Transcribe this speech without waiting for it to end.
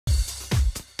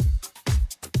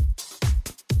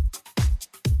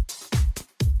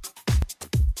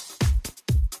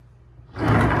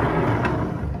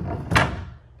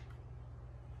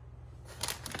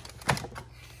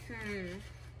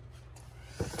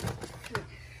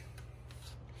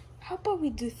about we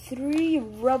do 3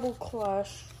 Rebel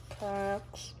Clash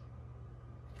packs?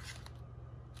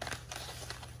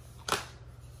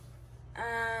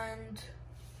 And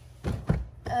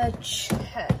a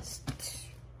chest.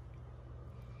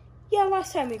 Yeah,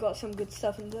 last time we got some good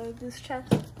stuff in this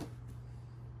chest.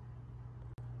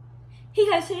 Hey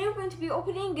guys, today we're going to be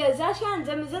opening Zacian and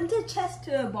Zamazenta chest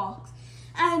box.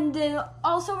 And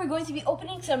also we're going to be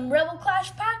opening some Rebel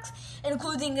Clash packs,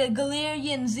 including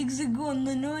Galarian, Zigzagoon,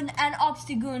 Lanoon, and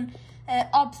Obstagoon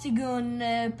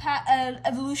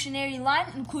evolutionary line,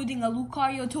 including a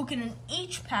Lucario token in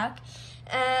each pack.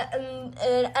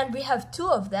 And we have 2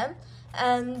 of them.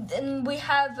 And then we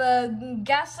have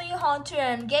Ghastly, Haunter,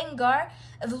 and Gengar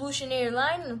evolutionary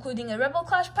line, including a Rebel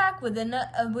Clash pack with a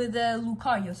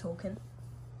Lucario token.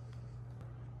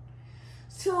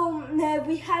 So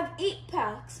we have 8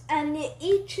 packs, and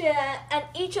each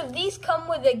of these come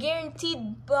with a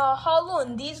guaranteed holo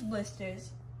in these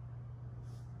blisters.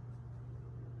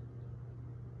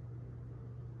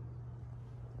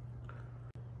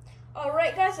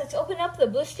 Alright guys, let's open up the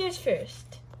blisters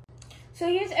first. So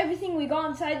here's everything we got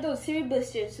inside those 3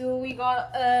 blisters. So we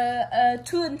got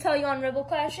 2 Inteleon Rebel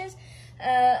Clashes,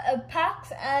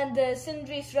 packs, and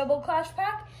Cinderace Rebel Clash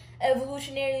pack,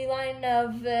 evolutionary line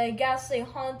of Ghastly,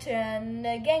 Haunter, and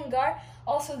Gengar.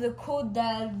 Also the code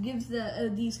that gives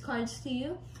these cards to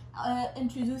you.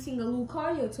 Introducing a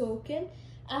Lucario token.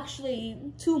 Actually,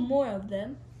 2 more of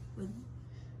them.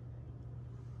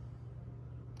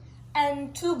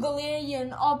 And 2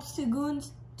 Galarian Obstagoons,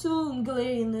 2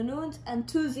 Galarian Lanoons, and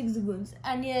 2 Zigzagoons.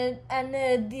 And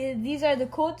these are the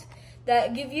codes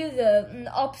that give you the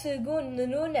Obstagoon,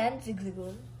 Lanoon, and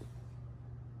Zigzagoon.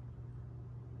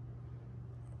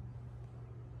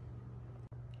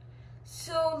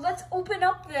 So let's open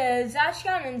up the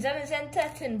Zacian and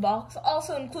Zamazenta tin box.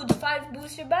 Also includes 5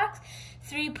 booster packs,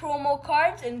 3 promo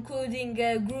cards, including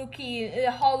Grookey,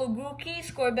 Holo Grookey,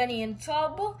 Scorbunny, and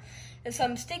Sobble,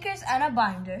 some stickers, and a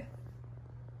binder.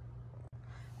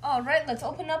 Alright, let's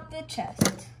open up the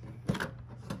chest.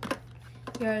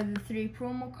 Here are the 3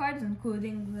 promo cards,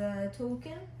 including the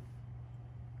token.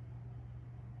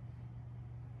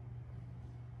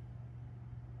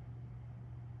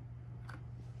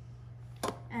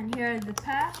 And here are the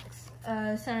packs.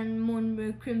 Sun and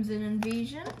Moon Crimson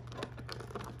Invasion,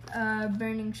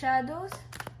 Burning Shadows,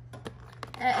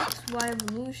 XY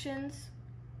Evolutions,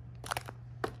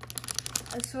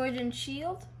 a Sword and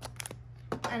Shield,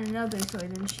 and another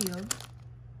Sword and Shield.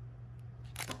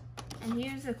 And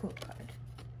here's the code card.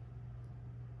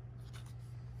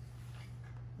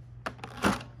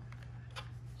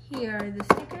 Here are the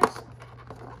stickers.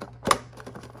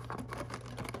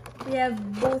 We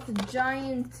have both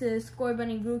giant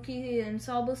Scorbunny, Grookey, and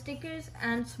Sobble stickers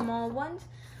and small ones.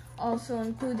 Also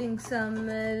including some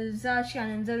Zacian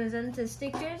and Zamazenta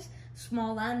stickers,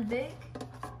 small and big.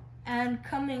 And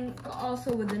coming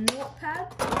also with a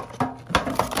notepad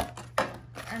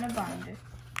and a binder.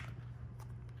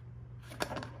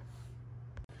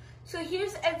 So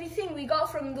here's everything we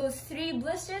got from those 3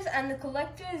 blisters and the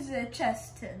collector's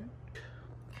chest tin.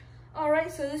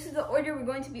 Alright, so this is the order we're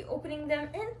going to be opening them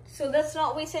in. So let's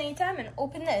not waste any time and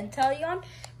open the Inteleon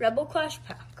Rebel Clash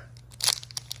pack.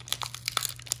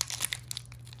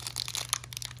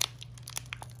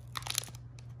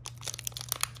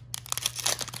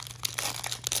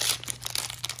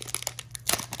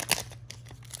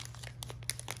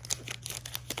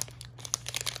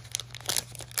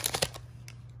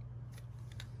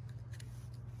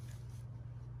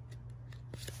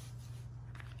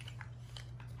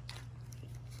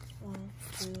 One,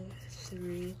 2,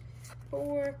 3,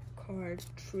 4 card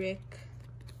trick.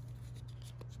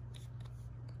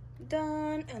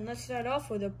 Done. And let's start off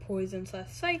with a Poison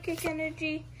 / Psychic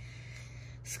Energy,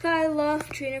 Skyla,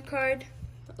 Trainer card,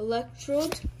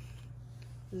 Electrode,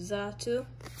 Xatu,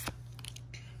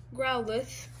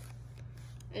 Growlithe,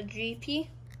 a GP,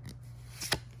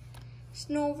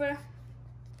 Snover,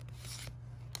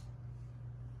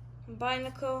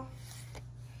 Binacle,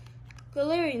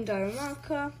 Galarian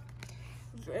Darumaka,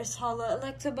 Reverse Holo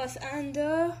Electabuzz, and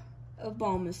a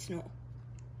Abomasnow.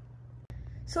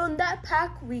 So in that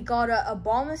pack, we got a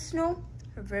Abomasnow,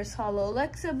 Reverse Holo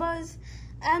Electabuzz,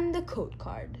 and the code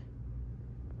card.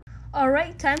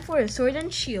 Alright, time for a Sword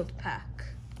and Shield pack.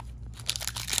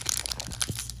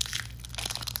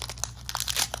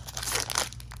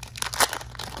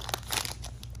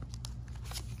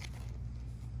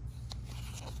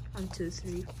 One, 2,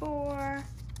 3, 4.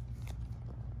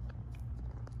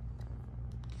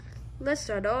 Let's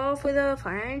start off with a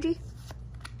Fire Energy,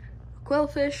 a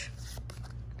Quillfish,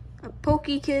 a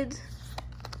Pokekid,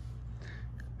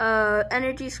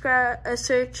 Energy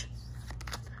Search,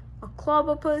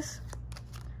 Clobopus,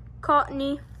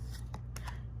 Cottony,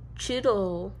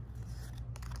 Chittle,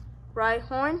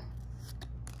 Rhyhorn,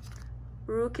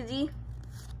 Rookidee,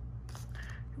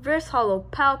 Reverse Hollow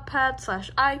Palpad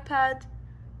 / iPad,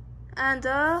 and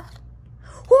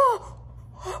whoa!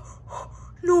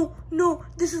 No,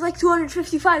 this is like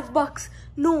 $255.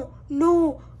 No.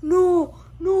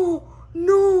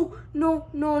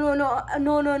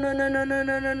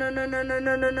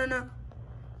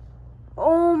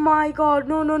 Oh my god,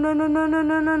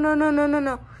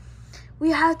 no.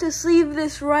 We have to sleeve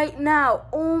this right now.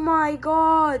 Oh my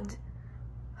god.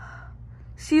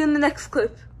 See you in the next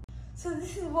clip. So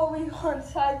this is what we got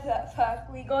inside that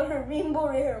pack. We got a Rainbow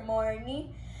Rare Marnie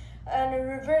and a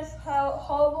Reverse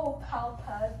Hollow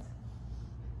Palpad.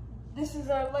 This is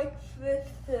our like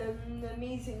 5th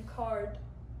amazing card.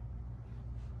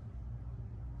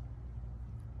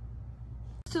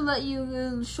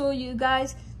 To show you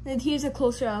guys that here's a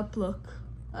closer up look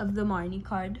of the Marnie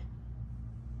card.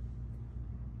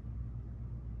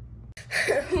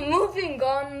 Moving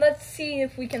on, let's see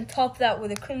if we can top that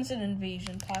with a Crimson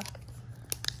Invasion pack.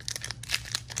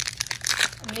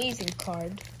 Amazing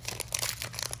card.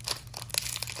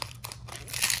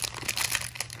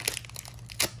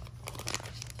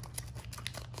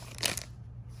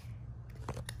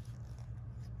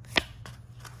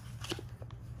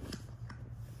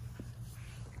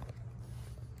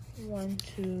 One,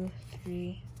 two,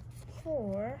 three,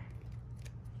 four.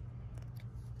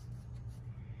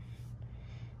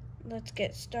 Let's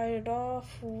get started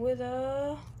off with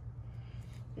a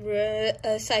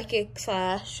Psychic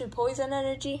 / Poison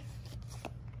Energy,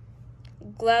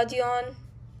 Gladion,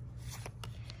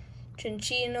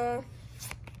 Chinchino,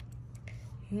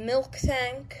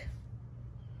 Miltank,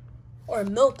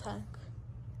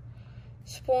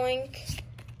 Spoink,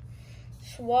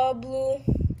 Swablu,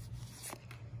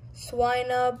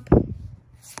 Swinub,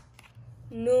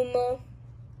 Numo,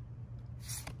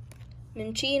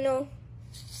 Minchino.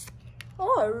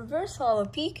 Oh, a Reverse Hollow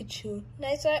Pikachu.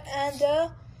 Nice,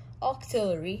 and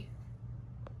Octillery.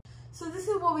 So this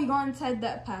is what we got inside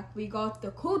that pack. We got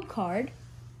the code card,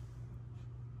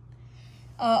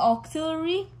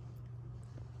 Octillery,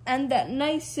 and that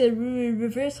nice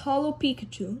Reverse Hollow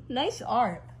Pikachu. Nice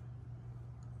art.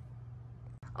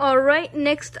 Alright,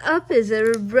 next up is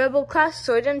a Rebel Class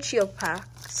Sword and Shield pack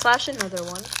 / another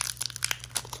one.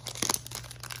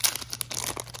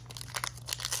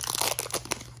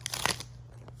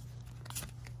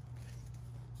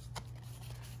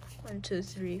 One, two,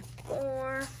 three,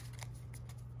 four.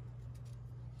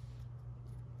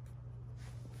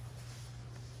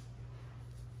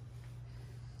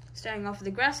 Starting off with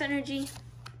the Grass Energy,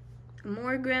 a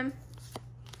Morgrim,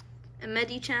 a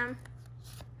Medicham,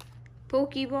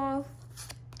 Pokeball,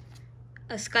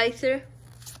 a Scyther,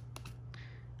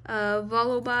 a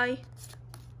Volibee,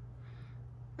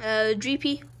 a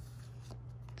Dreepy,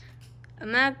 a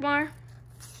Magmar,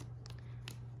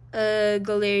 a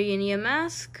Galarian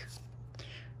Yamask,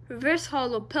 Reverse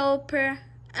Hollow Pelipper,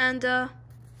 and a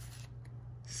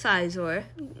Scizor,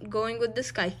 going with the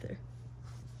Scyther.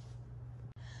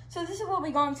 So this is what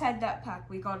we got inside that pack.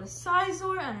 We got a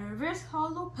Scizor and a Reverse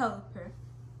Hollow Pelipper.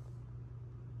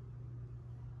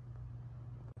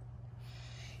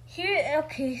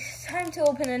 Okay, it's time to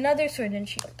open another Sword and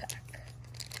Shield pack.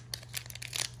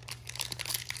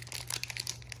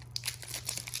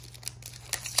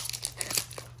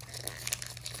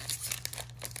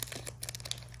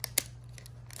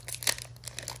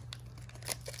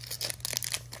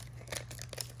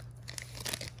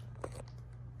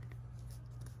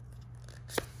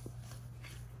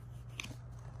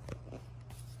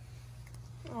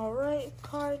 Alright,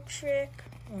 card trick.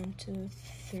 1, 2,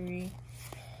 3.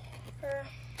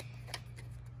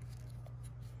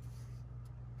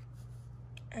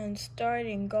 And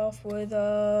starting off with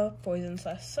a Poison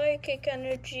 / Psychic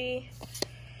Energy,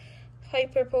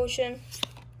 Hyper Potion,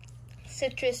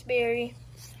 Citrus Berry,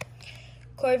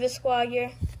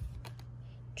 Corvisquire,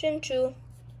 Chinchou,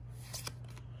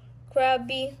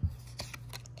 Krabby,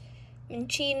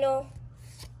 Minchino,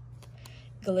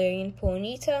 Galarian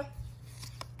Ponyta,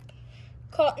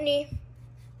 Cottony,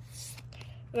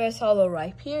 Reverse Hollow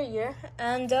Rhyperior,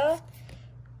 and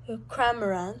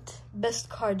Cramorant, best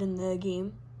card in the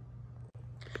game.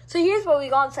 So here's what we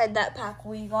got inside that pack.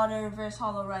 We got a Reverse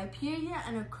Hollow Rhyperior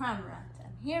and a Cramorant,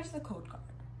 and here's the code card.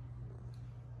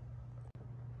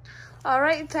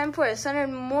 Alright, time for a Sun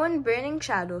and Moon Burning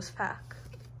Shadows pack.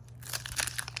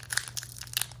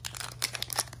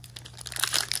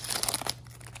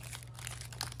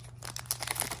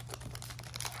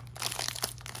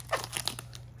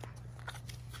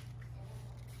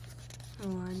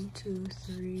 One, 1, 2,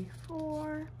 3,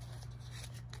 4.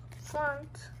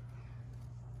 Front.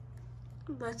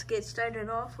 Let's get started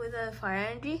off with a fire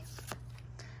energy.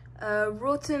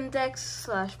 Rotom Dex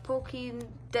slash Poke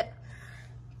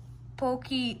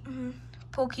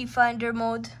Finder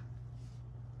mode.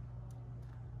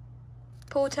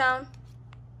 Town.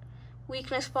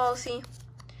 Weakness policy.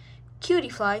 Cutie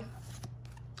Fly.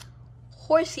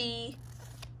 Horsey.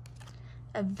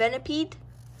 A Venipede.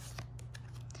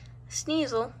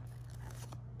 Sneasel.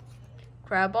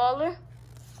 Crabballer.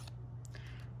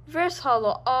 Reverse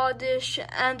Hollow Oddish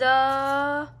and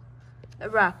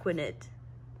Araquanid.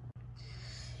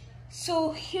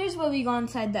 So here's what we got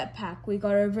inside that pack. We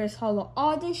got a Reverse Hollow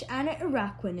Oddish and an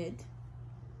Araquanid.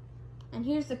 And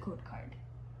here's the code card.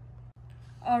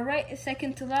 Alright,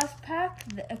 second to last pack,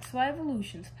 the XY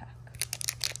Evolutions pack.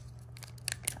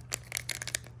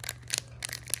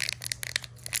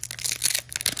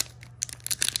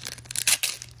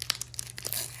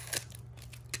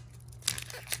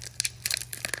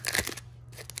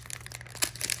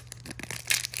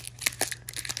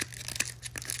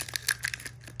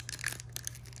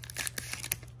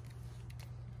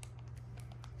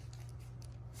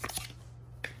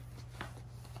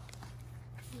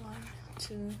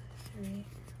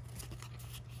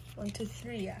 One, two,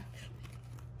 three, actually.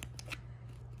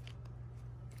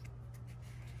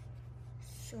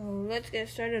 So let's get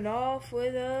started off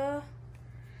with a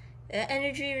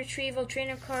Energy Retrieval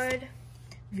Trainer card,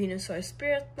 Venusaur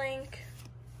Spirit Link,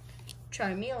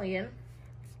 Charmeleon,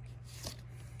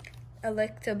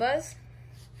 Electabuzz,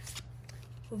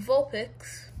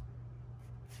 Vulpix,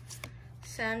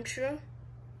 Sandshrew,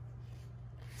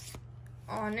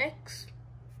 Onix,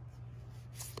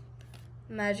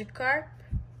 Magikarp,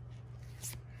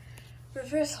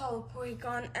 Reverse Hollow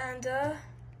Porygon, and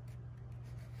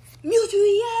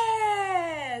Mewtwo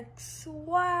EX!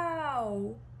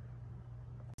 Wow!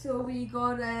 So we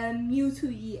got a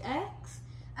Mewtwo EX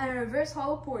and a Reverse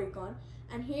Hollow Porygon,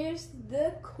 and here's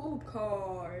the code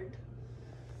card.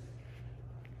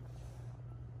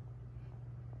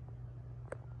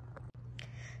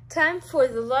 Time for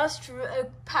the last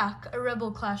pack, a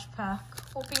Rebel Clash pack.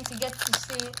 Hoping to get to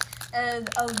see a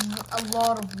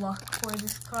lot of luck for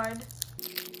this card.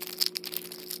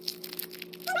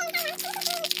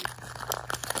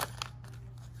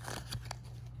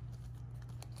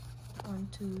 One,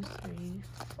 two, three,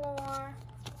 4.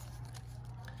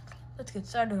 Let's get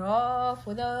started off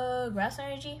with a Grass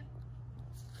Energy,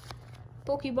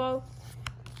 Pokeball,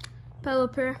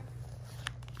 Pelipper,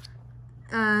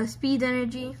 Speed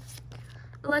Energy,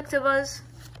 Electabuzz,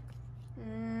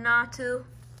 Natu,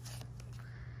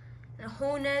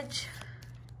 Honedge,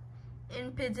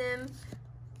 Impidimp,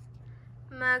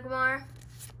 Magmar,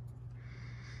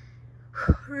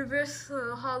 Reverse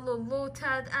Hollow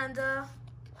Lotad, and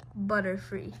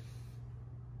Butterfree.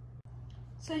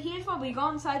 So here's what we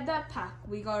got inside that pack.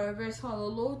 We got a Reverse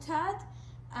Hollow Lotad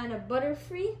and a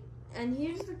Butterfree, and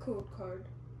here's the code card.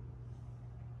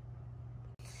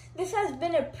 This has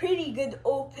been a pretty good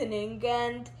opening,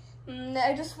 and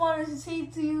I just wanted to say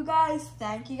to you guys,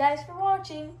 thank you guys for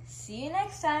watching. See you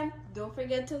next time. Don't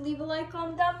forget to leave a like,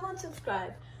 comment down below, and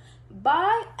subscribe.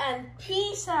 Bye and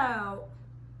peace out.